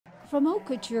From haute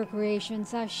couture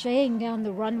creations sashaying down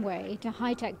the runway to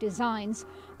high-tech designs,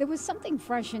 there was something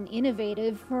fresh and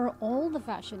innovative for all the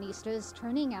fashionistas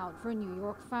turning out for New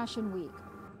York Fashion Week.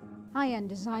 High-end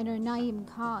designer Naeem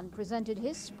Khan presented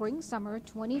his Spring-Summer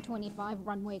 2025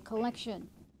 runway collection.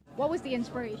 What was the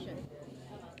inspiration?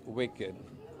 Wicked,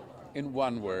 in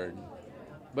one word,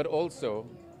 but also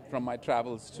from my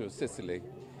travels to Sicily,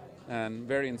 and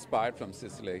very inspired from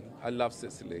Sicily. I love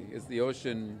Sicily. It's the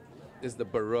ocean, it's the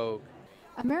Baroque.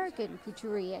 American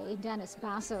couturier Dennis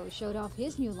Basso showed off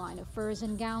his new line of furs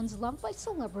and gowns loved by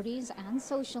celebrities and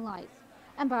socialites.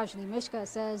 And Bajni Mishka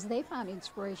says they found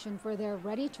inspiration for their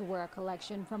ready-to-wear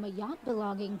collection from a yacht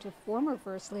belonging to former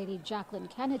First Lady Jacqueline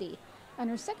Kennedy and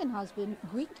her second husband,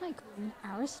 Greek tycoon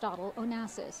Aristotle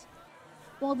Onassis.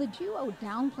 While the duo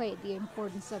downplayed the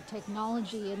importance of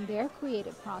technology in their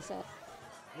creative process,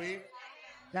 we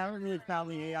haven't really found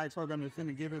the AI program that's going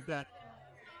to give us that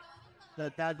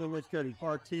good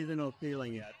artisanal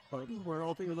feeling yet. But we're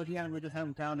ultimately looking at it, we just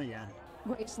haven't found it yet.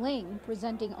 Grace Ling,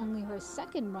 presenting only her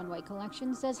second runway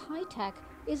collection, says high-tech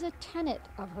is a tenet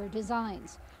of her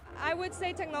designs. I would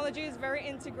say technology is very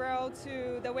integral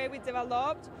to the way we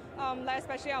developed,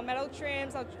 especially our metal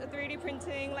trims, our 3D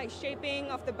printing, like shaping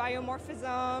of the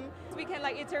biomorphism. We can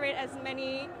iterate as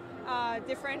many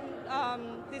different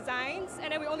designs,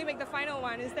 and then we only make the final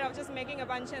one instead of just making a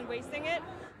bunch and wasting it.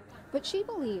 But she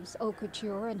believes haute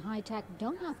couture and high-tech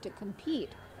don't have to compete.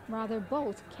 Rather,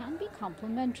 both can be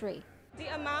complementary.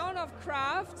 The amount of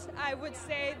craft, I would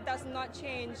say, does not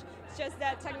change. It's just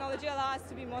that technology allows us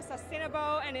to be more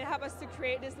sustainable, and it helps us to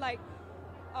create this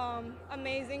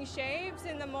amazing shapes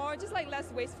in a more less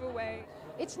wasteful way.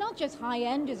 It's not just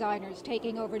high-end designers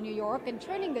taking over New York and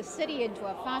turning the city into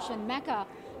a fashion mecca.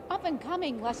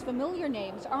 Up-and-coming, less familiar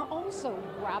names are also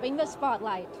grabbing the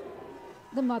spotlight.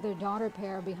 The mother-daughter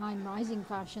pair behind rising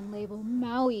fashion label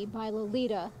Maui by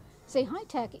Lolita say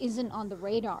high-tech isn't on the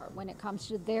radar when it comes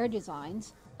to their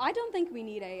designs. I don't think we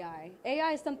need AI.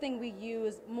 AI is something we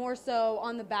use more so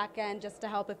on the back end just to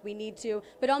help if we need to.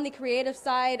 But on the creative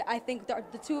side, I think the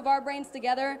two of our brains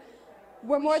together,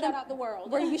 we shut out the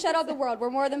world. We shut out the world. We're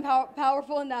more than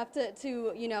powerful enough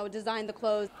to design the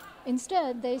clothes.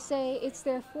 Instead, they say it's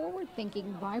their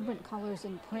forward-thinking, vibrant colors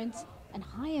and prints and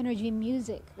high-energy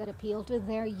music that appeal to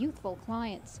their youthful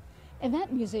clients.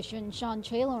 Event musician Sean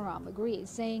Chalaram agrees,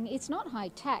 saying it's not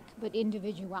high-tech, but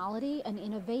individuality and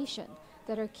innovation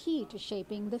that are key to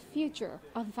shaping the future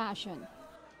of fashion.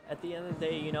 At the end of the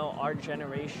day, our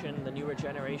generation, the newer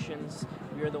generations,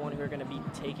 we're the one who are going to be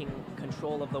taking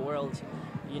control of the world,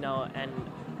 and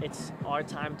it's our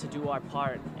time to do our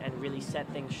part and really set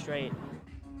things straight.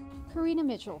 Karina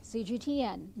Mitchell,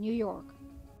 CGTN, New York.